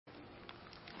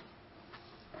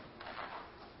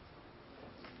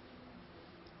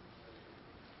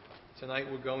Tonight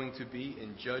we're going to be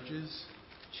in Judges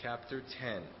chapter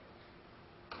 10.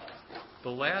 The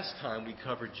last time we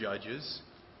covered Judges,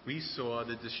 we saw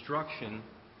the destruction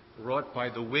wrought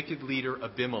by the wicked leader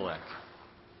Abimelech.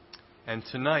 And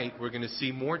tonight we're going to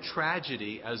see more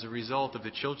tragedy as a result of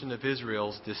the children of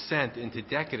Israel's descent into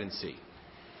decadency.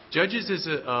 Judges is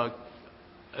a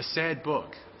sad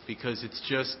book because it's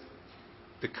just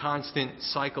the constant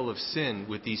cycle of sin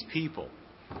with these people.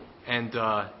 And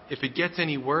if it gets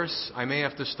any worse, I may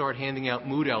have to start handing out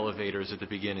mood elevators at the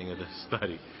beginning of the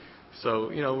study. So,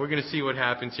 we're going to see what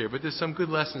happens here. But there's some good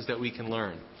lessons that we can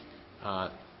learn.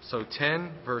 So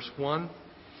 10, verse 1.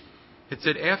 It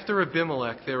said, After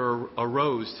Abimelech there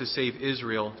arose to save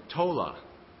Israel Tola,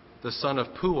 the son of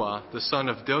Puah, the son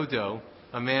of Dodo,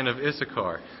 a man of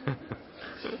Issachar.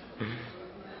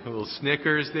 A little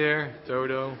Snickers there,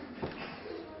 Dodo.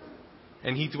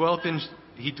 And he dwelt in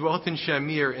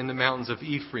Shamir in the mountains of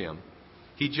Ephraim.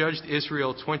 He judged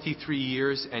Israel 23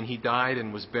 years, and he died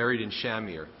and was buried in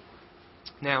Shamir.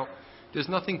 Now, there's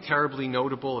nothing terribly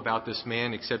notable about this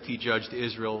man except he judged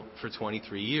Israel for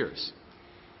 23 years.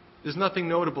 There's nothing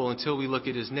notable until we look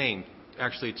at his name.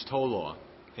 Actually, it's Tola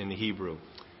in the Hebrew,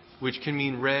 which can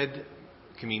mean red,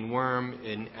 can mean worm,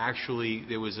 and actually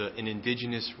there was an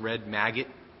indigenous red maggot.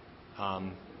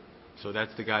 So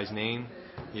that's the guy's name.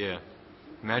 Yeah.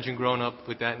 Imagine growing up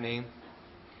with that name.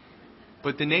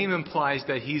 But the name implies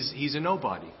that he's a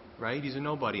nobody, right? He's a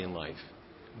nobody in life.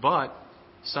 But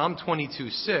Psalm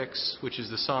 22:6, which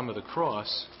is the Psalm of the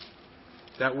Cross,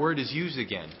 that word is used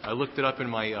again. I looked it up in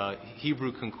my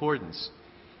Hebrew concordance.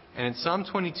 And in Psalm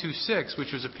 22:6,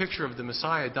 which was a picture of the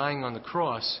Messiah dying on the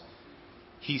cross,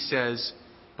 he says,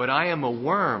 But I am a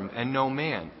worm and no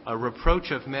man, a reproach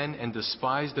of men and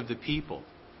despised of the people.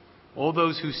 All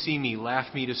those who see me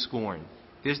laugh me to scorn.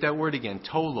 There's that word again,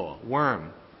 tola,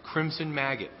 worm, crimson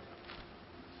maggot.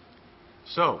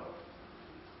 So,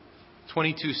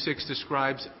 22:6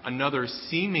 describes another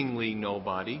seemingly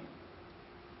nobody,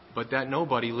 but that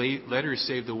nobody later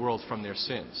saved the world from their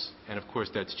sins. And of course,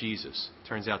 that's Jesus.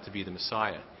 Turns out to be the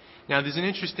Messiah. Now, there's an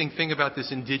interesting thing about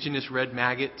this indigenous red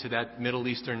maggot to that Middle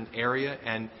Eastern area,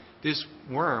 and this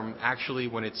worm, actually,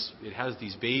 when it has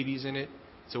these babies in it,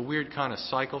 it's a weird kind of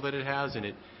cycle that it has, and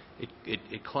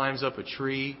it climbs up a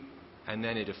tree, and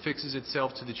then it affixes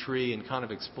itself to the tree and kind of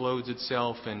explodes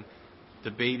itself, and the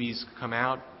babies come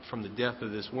out from the death of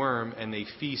this worm, and they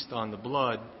feast on the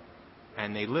blood,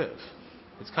 and they live.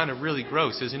 It's kind of really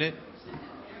gross, isn't it?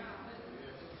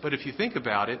 But if you think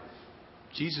about it,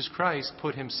 Jesus Christ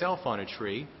put himself on a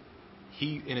tree.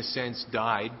 He, in a sense,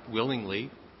 died willingly,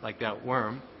 like that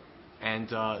worm, and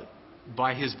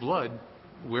by his blood,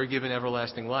 we're given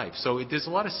everlasting life. So there's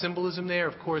a lot of symbolism there.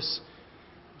 Of course,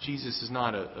 Jesus is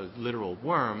not a literal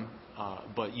worm,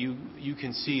 but you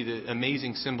can see the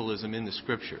amazing symbolism in the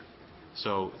Scripture.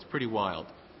 So it's pretty wild.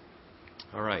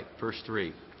 All right, verse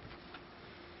 3.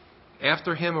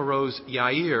 After him arose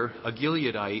Yair, a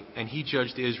Gileadite, and he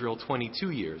judged Israel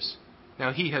 22 years.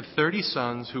 Now he had 30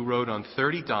 sons who rode on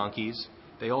 30 donkeys.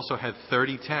 They also had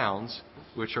 30 towns,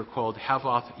 which are called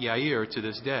Havoth Yair to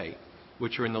this day,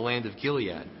 which are in the land of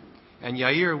Gilead. And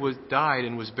Yair died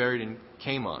and was buried in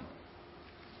Kamon.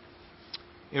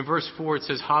 In verse 4 it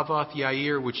says Havoth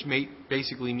Yair, which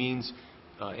basically means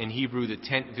in Hebrew the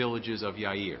tent villages of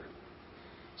Yair.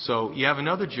 So you have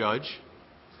another judge,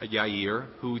 Yair,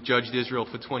 who judged Israel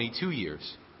for 22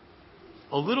 years.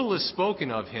 A little is spoken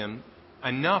of him,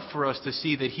 enough for us to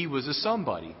see that he was a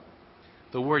somebody.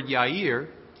 The word Yair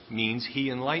means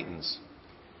he enlightens.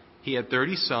 He had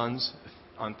 30 sons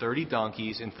on 30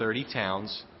 donkeys in 30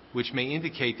 towns, which may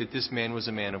indicate that this man was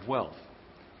a man of wealth.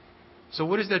 So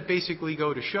what does that basically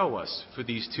go to show us for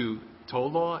these two,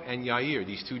 Tola and Yair,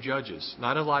 these two judges?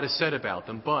 Not a lot is said about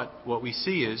them, but what we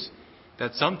see is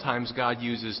that sometimes God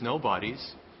uses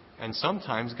nobodies, and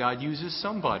sometimes God uses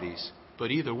somebodies.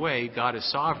 But either way, God is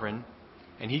sovereign,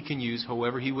 and he can use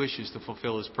whoever he wishes to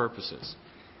fulfill his purposes.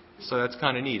 So that's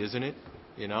kind of neat, isn't it?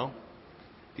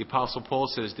 The Apostle Paul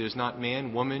says there's not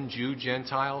man, woman, Jew,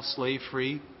 Gentile, slave,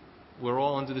 free. We're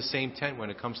all under the same tent when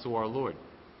it comes to our Lord.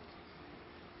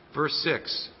 Verse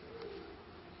 6.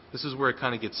 This is where it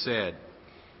kind of gets sad.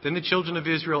 Then the children of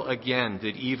Israel again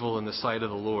did evil in the sight of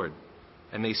the Lord.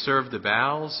 And they served the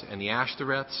Baals and the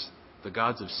Ashtoreths, the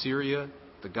gods of Syria,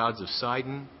 the gods of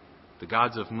Sidon, the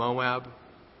gods of Moab,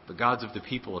 the gods of the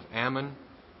people of Ammon,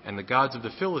 and the gods of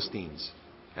the Philistines.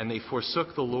 And they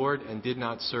forsook the Lord and did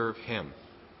not serve him.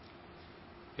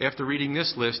 After reading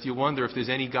this list, you wonder if there's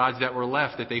any gods that were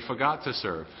left that they forgot to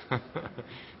serve.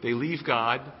 They leave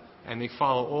God and they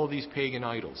follow all these pagan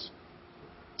idols.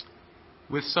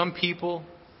 With some people,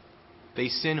 They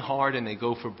sin hard and they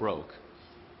go for broke.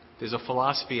 There's a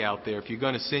philosophy out there, if you're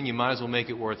going to sin, you might as well make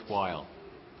it worthwhile.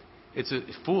 It's a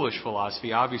foolish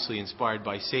philosophy, obviously inspired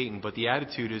by Satan, but the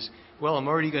attitude is, well, I'm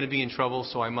already going to be in trouble,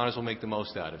 so I might as well make the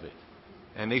most out of it.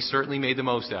 And they certainly made the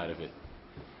most out of it.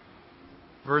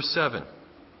 Verse 7.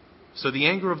 So the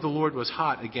anger of the Lord was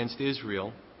hot against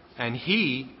Israel, and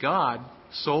He, God,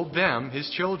 sold them, His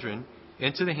children,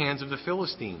 into the hands of the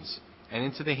Philistines and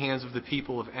into the hands of the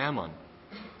people of Ammon.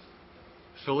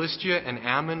 Philistia and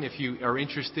Ammon, if you are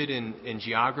interested in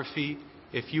geography,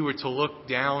 if you were to look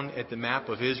down at the map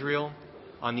of Israel,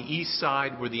 on the east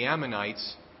side were the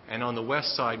Ammonites, and on the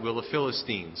west side were the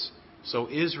Philistines. So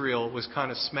Israel was kind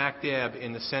of smack dab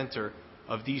in the center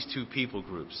of these two people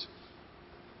groups.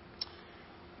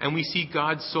 And we see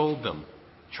God sold them.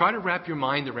 Try to wrap your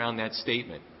mind around that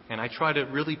statement. And I try to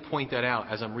really point that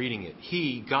out as I'm reading it.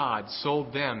 He, God,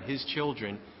 sold them, His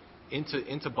children,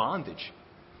 into bondage.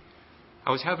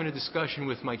 I was having a discussion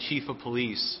with my chief of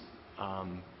police 3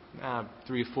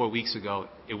 or 4 weeks ago.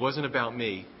 It wasn't about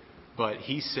me, but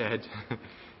he said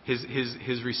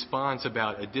his response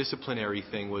about a disciplinary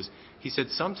thing was, he said,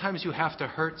 sometimes you have to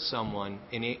hurt someone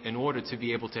in order to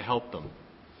be able to help them.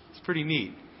 It's pretty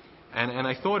neat. And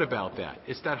I thought about that.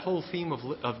 It's that whole theme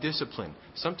of discipline.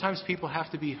 Sometimes people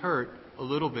have to be hurt a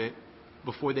little bit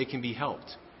before they can be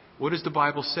helped. What does the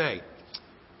Bible say?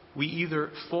 We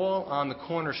either fall on the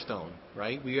cornerstone,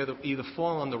 right? We either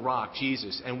fall on the rock,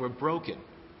 Jesus, and we're broken,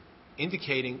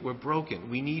 indicating we're broken.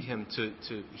 We need Him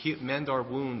to mend our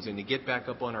wounds and to get back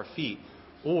up on our feet.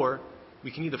 Or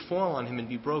we can either fall on Him and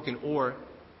be broken, or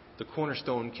the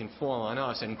cornerstone can fall on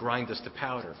us and grind us to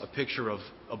powder, a picture of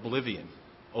oblivion.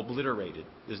 Obliterated.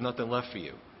 There's nothing left for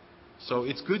you. So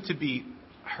it's good to be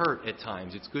hurt at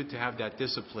times. It's good to have that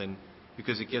discipline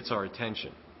because it gets our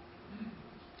attention.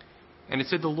 And it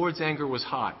said the Lord's anger was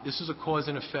hot. This is a cause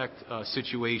and effect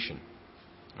situation.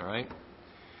 All right?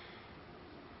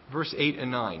 Verse 8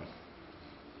 and 9.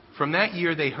 From that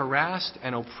year they harassed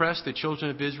and oppressed the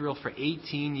children of Israel for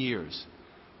 18 years.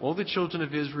 All the children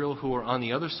of Israel who were on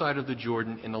the other side of the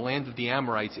Jordan in the land of the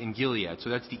Amorites in Gilead. So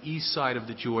that's the east side of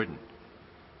the Jordan.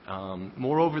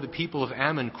 Moreover, the people of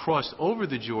Ammon crossed over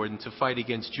the Jordan to fight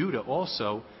against Judah,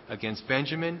 also against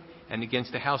Benjamin and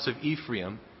against the house of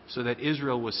Ephraim, so that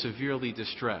Israel was severely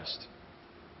distressed.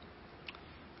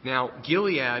 Now,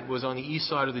 Gilead was on the east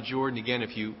side of the Jordan. Again,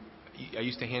 I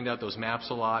used to hand out those maps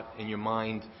a lot in your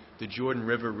mind. The Jordan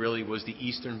River really was the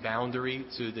eastern boundary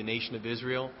to the nation of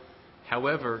Israel.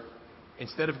 However,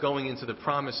 instead of going into the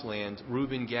promised land,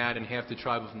 Reuben, Gad, and half the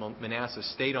tribe of Manasseh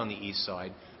stayed on the east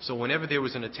side. So whenever there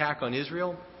was an attack on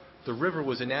Israel, the river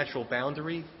was a natural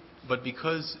boundary, but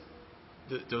because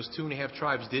those 2.5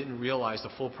 tribes didn't realize the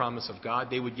full promise of God,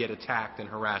 they would get attacked and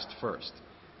harassed first.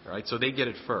 All right, so they get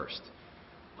it first.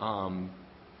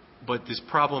 But this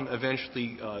problem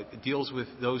eventually deals with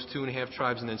those 2.5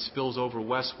 tribes and then spills over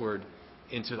westward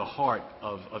into the heart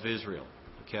of Israel.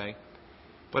 Okay?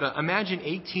 But imagine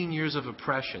 18 years of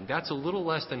oppression. That's a little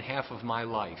less than half of my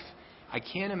life. I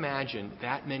can't imagine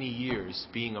that many years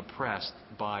being oppressed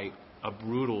by a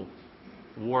brutal,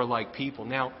 warlike people.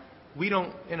 Now, we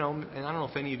don't, and I don't know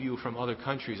if any of you are from other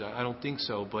countries. I don't think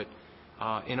so. But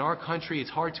in our country, it's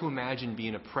hard to imagine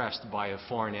being oppressed by a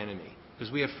foreign enemy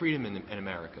because we have freedom in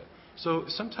America. So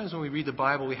sometimes when we read the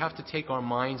Bible, we have to take our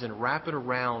minds and wrap it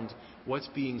around what's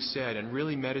being said and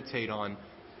really meditate on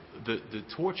the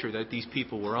torture that these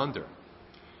people were under.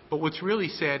 But what's really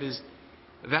sad is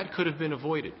that could have been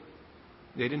avoided.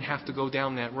 They didn't have to go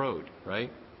down that road,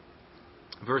 right?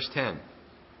 Verse 10.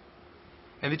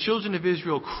 And the children of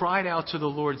Israel cried out to the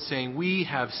Lord, saying, We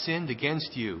have sinned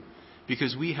against you,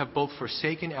 because we have both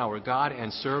forsaken our God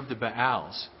and served the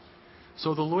Baals.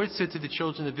 So the Lord said to the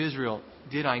children of Israel,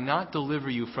 Did I not deliver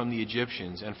you from the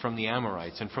Egyptians and from the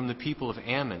Amorites and from the people of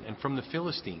Ammon and from the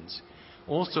Philistines?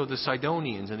 Also the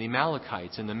Sidonians and the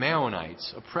Amalekites and the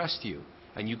Maonites oppressed you,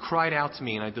 and you cried out to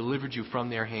me, and I delivered you from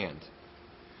their hand.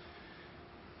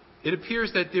 It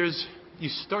appears that you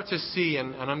start to see,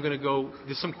 and I'm going to go,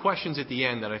 there's some questions at the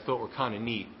end that I thought were kind of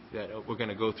neat that we're going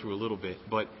to go through a little bit,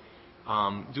 but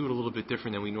do it a little bit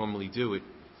different than we normally do it.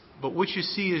 But what you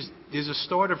see is there's a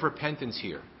start of repentance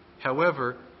here.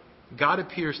 However, God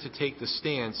appears to take the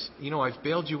stance, I've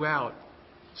bailed you out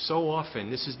so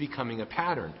often, this is becoming a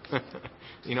pattern.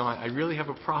 I really have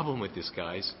a problem with this,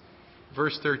 guys.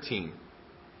 Verse 13.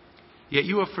 Yet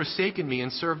you have forsaken me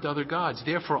and served other gods.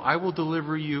 Therefore, I will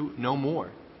deliver you no more.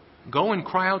 Go and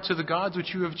cry out to the gods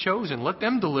which you have chosen. Let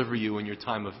them deliver you in your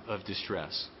time of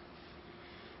distress.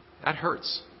 That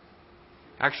hurts.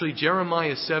 Actually,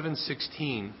 Jeremiah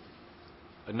 7:16,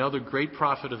 another great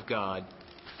prophet of God,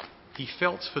 he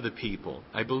felt for the people.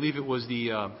 I believe it was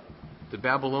the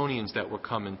Babylonians that were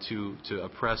coming to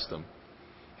oppress them.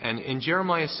 And in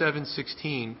Jeremiah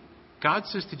 7:16, God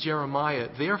says to Jeremiah,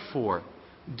 "Therefore,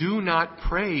 do not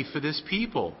pray for this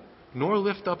people, nor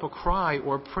lift up a cry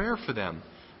or prayer for them,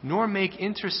 nor make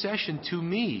intercession to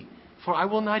me, for I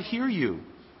will not hear you.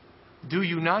 Do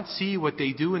you not see what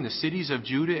they do in the cities of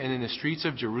Judah and in the streets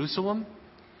of Jerusalem?"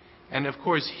 And of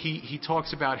course, he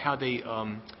talks about how they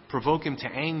provoke him to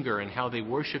anger and how they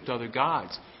worshipped other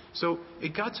gods. So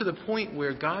it got to the point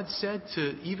where God said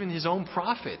to even his own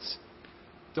prophets,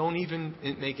 don't even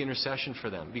make intercession for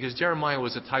them. Because Jeremiah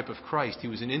was a type of Christ. He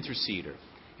was an interceder.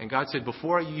 And God said,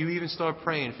 before you even start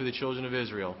praying for the children of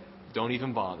Israel, don't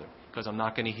even bother, because I'm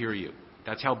not going to hear you.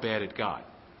 That's how bad it got.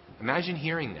 Imagine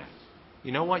hearing that.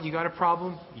 You know what? You got a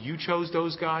problem? You chose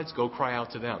those gods. Go cry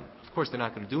out to them. Of course, they're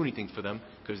not going to do anything for them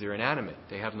because they're inanimate.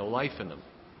 They have no life in them.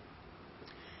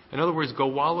 In other words, go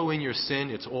wallow in your sin.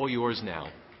 It's all yours now.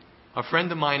 A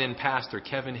friend of mine and pastor,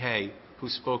 Kevin Hay, who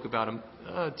spoke about him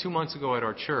 2 months ago at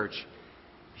our church,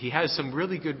 he has some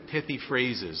really good pithy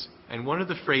phrases. And one of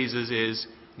the phrases is,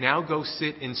 "Now go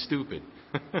sit in stupid."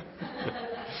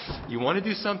 You want to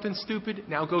do something stupid?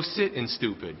 Now go sit in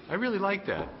stupid. I really like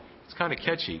that. It's kind of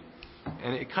catchy.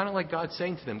 And it kind of like God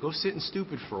saying to them, go sit in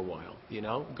stupid for a while.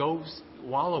 Go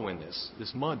wallow in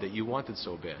this mud that you wanted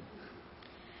so bad.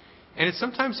 And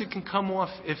sometimes it can come off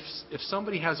if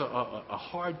somebody has a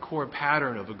hardcore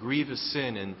pattern of a grievous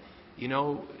sin, and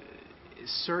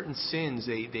certain sins,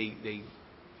 they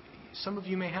some of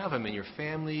you may have them in your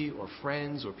family or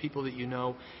friends or people that you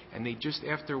know, and they just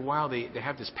after a while they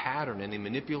have this pattern and they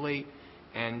manipulate.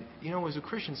 And as a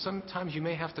Christian, sometimes you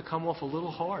may have to come off a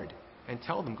little hard and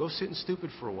tell them, go sit in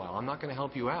stupid for a while. I'm not going to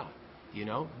help you out.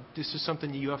 This is something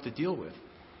that you have to deal with.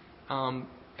 And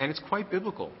it's quite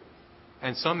biblical.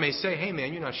 And some may say, hey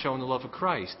man, you're not showing the love of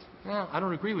Christ. Well, I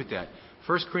don't agree with that.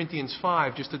 1 Corinthians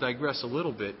 5, just to digress a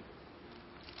little bit,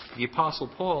 the Apostle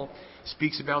Paul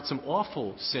speaks about some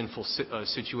awful sinful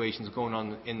situations going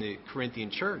on in the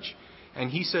Corinthian church. And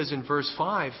he says in verse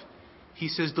 5, he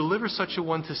says, "Deliver such a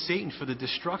one to Satan for the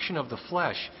destruction of the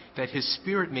flesh, that his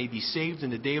spirit may be saved in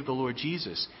the day of the Lord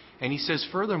Jesus." And he says,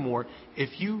 furthermore,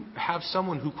 if you have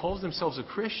someone who calls themselves a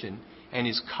Christian and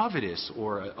is covetous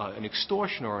or an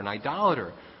extortioner or an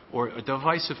idolater or a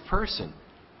divisive person,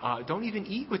 don't even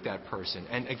eat with that person.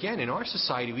 And again, in our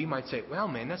society, we might say, well,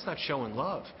 man, that's not showing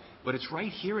love. But it's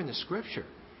right here in the Scripture.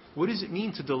 What does it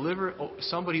mean to deliver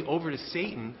somebody over to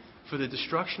Satan for the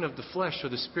destruction of the flesh so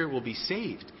the spirit will be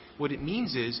saved? What it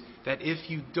means is that if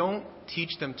you don't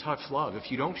teach them tough love,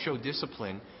 if you don't show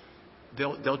discipline,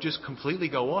 they'll just completely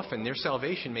go off and their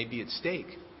salvation may be at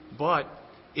stake. But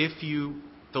if you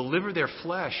deliver their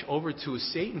flesh over to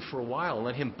Satan for a while and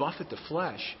let him buffet the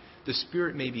flesh, the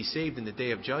spirit may be saved in the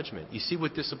day of judgment. You see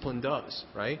what discipline does,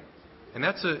 right? And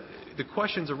the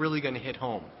questions are really going to hit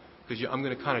home, because I'm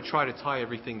going to kind of try to tie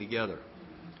everything together.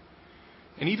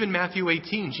 And even Matthew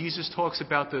 18, Jesus talks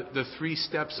about the 3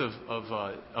 steps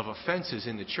of offenses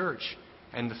in the church.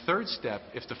 And the third step,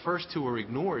 if the first 2 are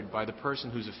ignored by the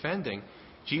person who's offending,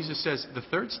 Jesus says the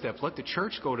third step, let the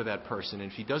church go to that person.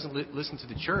 And if he doesn't listen to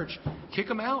the church, kick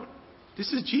him out.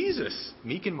 This is Jesus,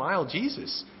 meek and mild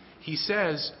Jesus. He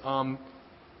says,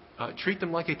 treat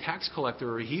them like a tax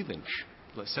collector or a heathen.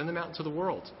 Send them out into the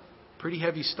world. Pretty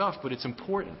heavy stuff, but it's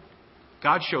important.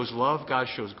 God shows love, God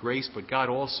shows grace, but God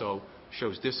also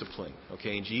shows discipline.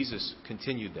 Okay, and Jesus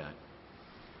continued that.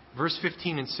 Verse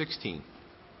 15 and 16.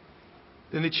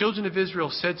 Then the children of Israel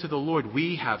said to the Lord,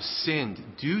 "We have sinned.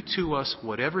 Do to us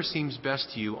whatever seems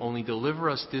best to you, only deliver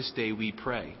us this day, we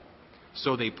pray."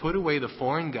 So they put away the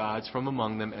foreign gods from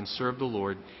among them and served the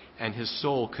Lord, and his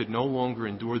soul could no longer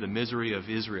endure the misery of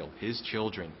Israel, his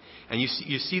children. And you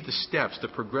see the steps, the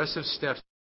progressive steps,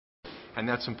 and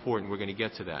that's important. We're going to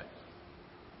get to that.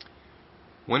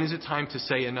 When is it time to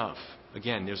say enough?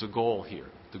 Again, there's a goal here.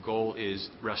 The goal is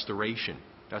restoration.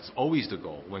 That's always the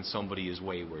goal when somebody is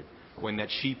wayward. When that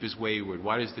sheep is wayward,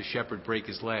 why does the shepherd break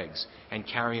his legs and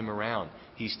carry him around?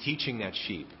 He's teaching that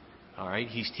sheep. All right?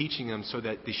 He's teaching them so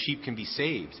that the sheep can be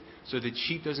saved. So that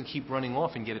sheep doesn't keep running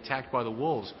off and get attacked by the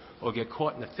wolves or get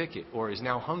caught in a thicket or is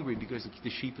now hungry because the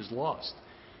sheep is lost.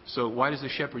 So why does the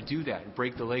shepherd do that and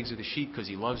break the legs of the sheep? Because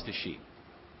he loves the sheep.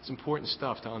 It's important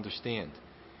stuff to understand.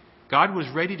 God was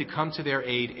ready to come to their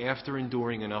aid after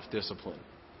enduring enough discipline.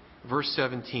 Verse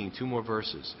 17, 2 more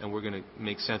verses, and we're going to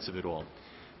make sense of it all.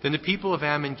 Then the people of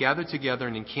Ammon gathered together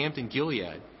and encamped in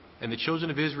Gilead, and the children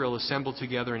of Israel assembled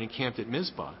together and encamped at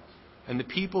Mizpah. And the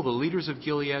people, the leaders of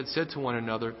Gilead, said to one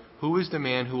another, "Who is the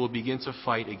man who will begin to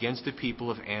fight against the people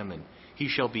of Ammon?" he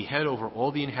shall be head over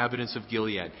all the inhabitants of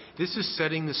Gilead. This is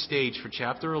setting the stage for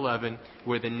chapter 11,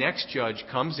 where the next judge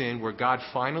comes in, where God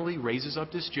finally raises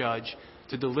up this judge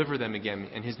to deliver them again,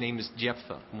 and his name is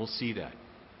Jephthah, and we'll see that.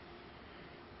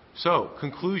 So,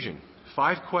 conclusion.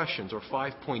 5 questions or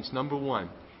 5 points. Number 1,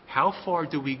 how far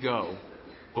do we go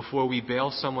before we bail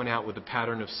someone out with a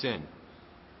pattern of sin?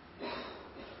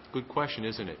 Good question,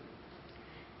 isn't it?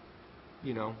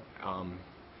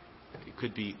 It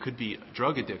could be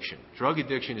drug addiction. Drug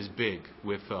addiction is big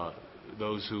with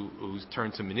those who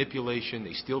turn to manipulation.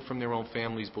 They steal from their own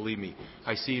families. Believe me,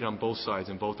 I see it on both sides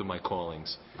in both of my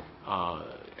callings.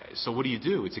 So what do you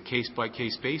do? It's a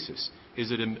case-by-case basis.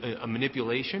 Is it a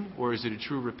manipulation or is it a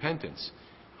true repentance?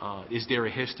 Is there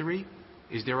a history?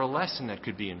 Is there a lesson that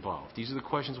could be involved? These are the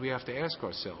questions we have to ask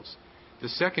ourselves. The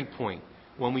second point,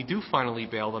 when we do finally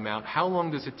bail them out, how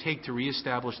long does it take to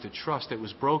reestablish the trust that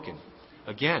was broken?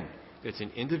 Again, it's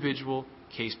an individual,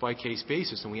 case-by-case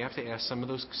basis, and we have to ask some of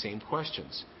those same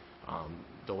questions.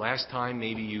 The last time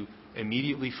maybe you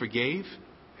immediately forgave,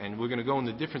 and we're going to go in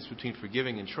the difference between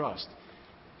forgiving and trust,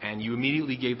 and you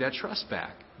immediately gave that trust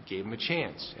back, gave them a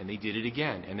chance, and they did it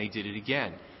again, and they did it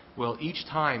again. Well, each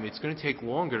time it's going to take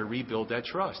longer to rebuild that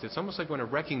trust. It's almost like when a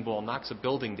wrecking ball knocks a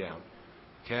building down.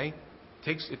 Okay?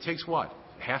 It takes what?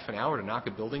 Half an hour to knock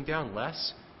a building down?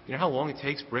 Less? You know how long it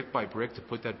takes brick by brick to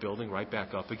put that building right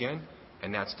back up again?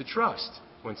 And that's the trust.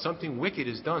 When something wicked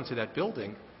is done to that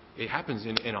building, it happens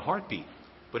in a heartbeat.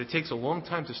 But it takes a long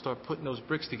time to start putting those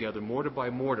bricks together, mortar by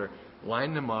mortar,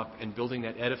 lining them up, and building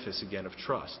that edifice again of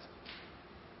trust.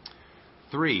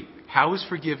 3, how is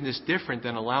forgiveness different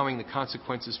than allowing the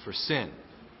consequences for sin?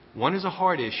 One is a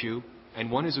heart issue,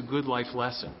 and one is a good life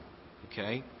lesson.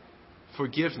 Okay?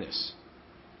 Forgiveness.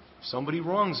 If somebody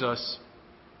wrongs us,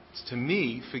 to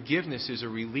me, forgiveness is a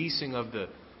releasing of the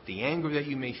anger that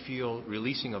you may feel,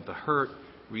 releasing of the hurt,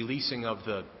 releasing of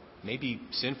the maybe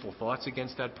sinful thoughts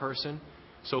against that person.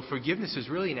 So forgiveness is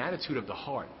really an attitude of the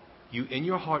heart. In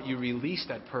your heart, you release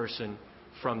that person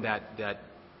from that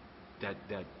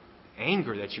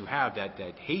anger that you have,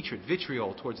 that hatred,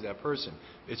 vitriol towards that person.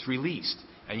 It's released.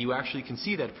 And you actually can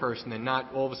see that person and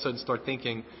not all of a sudden start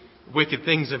thinking wicked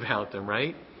things about them,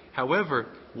 right? However,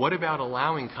 what about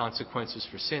allowing consequences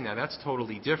for sin? Now, that's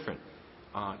totally different.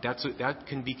 That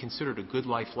can be considered a good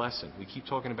life lesson. We keep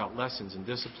talking about lessons and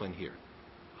discipline here.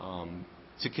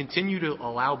 To continue to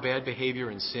allow bad behavior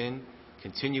and sin,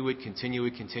 continue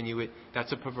it,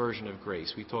 that's a perversion of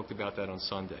grace. We talked about that on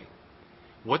Sunday.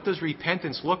 What does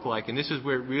repentance look like? And this is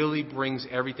where it really brings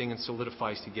everything and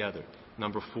solidifies together.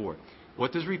 Number 4.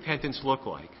 What does repentance look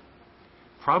like?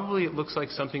 Probably it looks like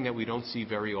something that we don't see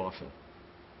very often.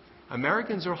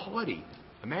 Americans are haughty.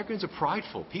 Americans are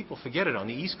prideful. People, forget it. On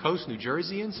the East Coast, New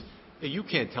Jerseyans, you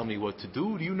can't tell me what to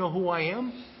do. Do you know who I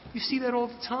am? You see that all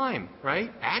the time, right?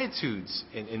 Attitudes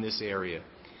in this area.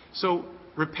 So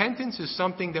repentance is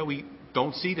something that we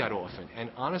don't see that often. And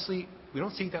honestly, we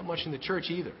don't see that much in the church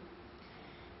either.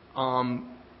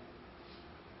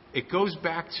 It goes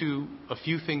back to a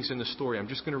few things in the story. I'm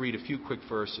just going to read a few quick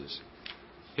verses.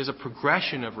 Here's a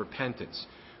progression of repentance.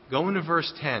 Go into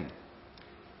verse 10.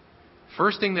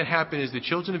 First thing that happened is the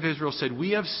children of Israel said,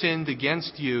 "We have sinned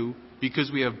against you because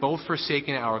we have both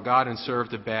forsaken our God and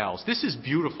served the Baals." This is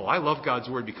beautiful. I love God's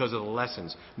word because of the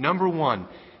lessons. Number 1,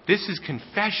 this is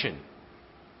confession.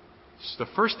 So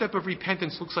the first step of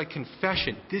repentance looks like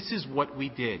confession. This is what we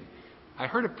did. I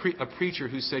heard a preacher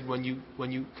who said when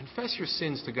you confess your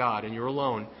sins to God and you're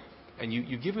alone, and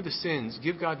you give God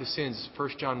the sins,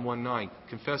 1 John 1:9,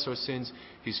 confess our sins,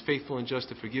 He's faithful and just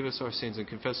to forgive us our sins and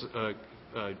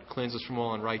cleanse us from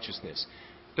all unrighteousness.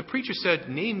 The preacher said,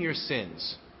 name your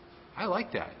sins. I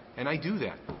like that, and I do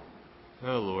that.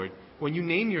 Oh, Lord. When you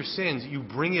name your sins, you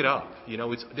bring it up.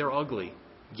 They're ugly.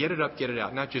 Get it up, get it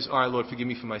out. Not just, all right, Lord, forgive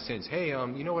me for my sins. Hey,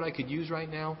 you know what I could use right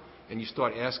now? And you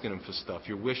start asking Him for stuff,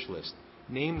 your wish list.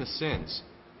 Name the sins.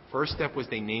 First step was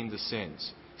they named the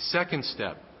sins. Second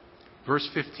step, verse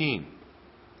 15.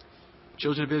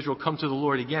 Children of Israel come to the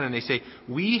Lord again and they say,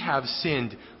 "We have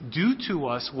sinned. Do to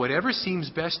us whatever seems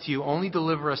best to you. Only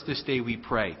deliver us this day, we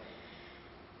pray."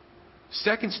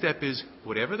 Second step is,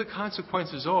 whatever the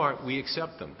consequences are, we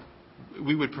accept them.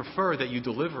 We would prefer that you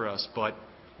deliver us, but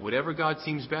whatever God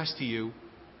seems best to you,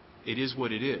 it is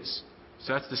what it is.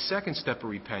 So that's the second step of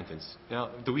repentance. Now,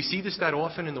 do we see this that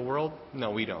often in the world?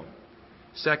 No, we don't.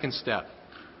 Second step,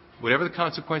 whatever the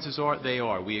consequences are, they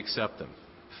are. We accept them.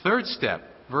 Third step,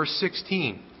 verse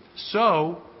 16.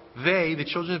 So they, the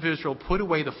children of Israel, put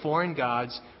away the foreign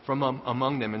gods from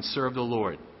among them and served the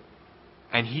Lord.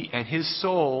 And his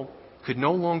soul could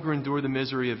no longer endure the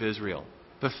misery of Israel.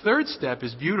 The third step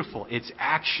is beautiful. It's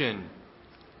action.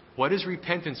 What does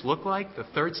repentance look like? The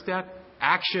third step,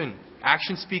 action.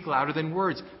 Actions speak louder than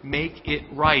words. Make it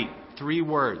right. 3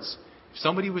 words. If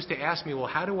somebody was to ask me, well,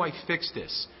 how do I fix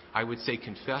this? I would say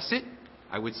confess it.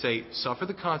 I would say suffer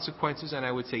the consequences. And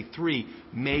I would say 3,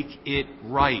 make it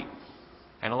right.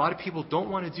 And a lot of people don't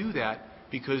want to do that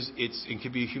because it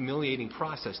can be a humiliating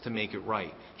process to make it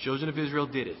right. Children of Israel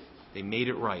did it. They made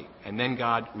it right. And then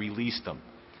God released them.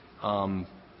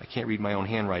 I can't read my own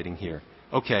handwriting here.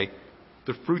 Okay.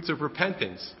 The fruits of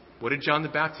repentance. What did John the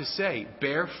Baptist say?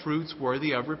 Bear fruits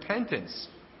worthy of repentance.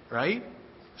 Right?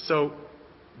 So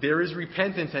there is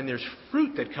repentance and there's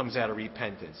fruit that comes out of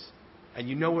repentance. And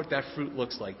you know what that fruit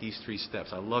looks like, these 3 steps.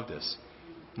 I love this.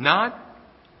 Not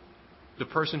the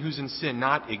person who's in sin,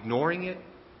 not ignoring it,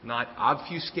 not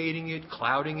obfuscating it,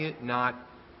 clouding it, not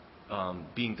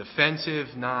being defensive,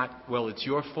 not, well, it's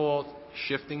your fault,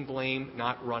 shifting blame,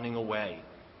 not running away.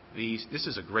 This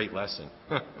is a great lesson.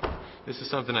 This is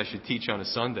something I should teach on a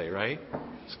Sunday, right?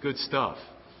 It's good stuff.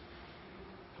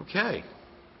 Okay.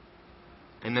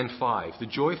 And then 5. The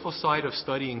joyful side of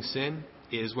studying sin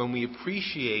is when we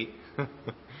appreciate,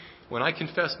 when I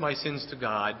confess my sins to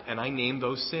God and I name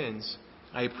those sins,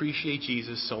 I appreciate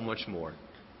Jesus so much more.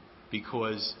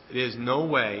 Because there's no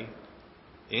way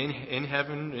in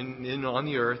heaven, on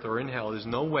the earth, or in hell, there's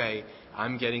no way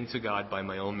I'm getting to God by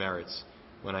my own merits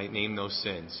when I name those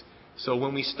sins. So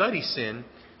when we study sin,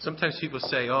 sometimes people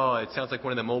say, oh, it sounds like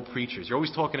one of them old preachers. You're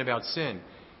always talking about sin.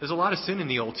 There's a lot of sin in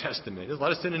the Old Testament. There's a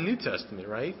lot of sin in the New Testament,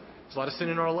 right? There's a lot of sin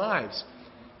in our lives.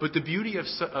 But the beauty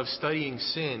of studying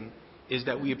sin is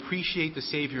that we appreciate the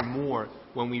Savior more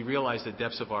when we realize the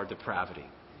depths of our depravity.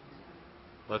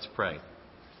 Let's pray.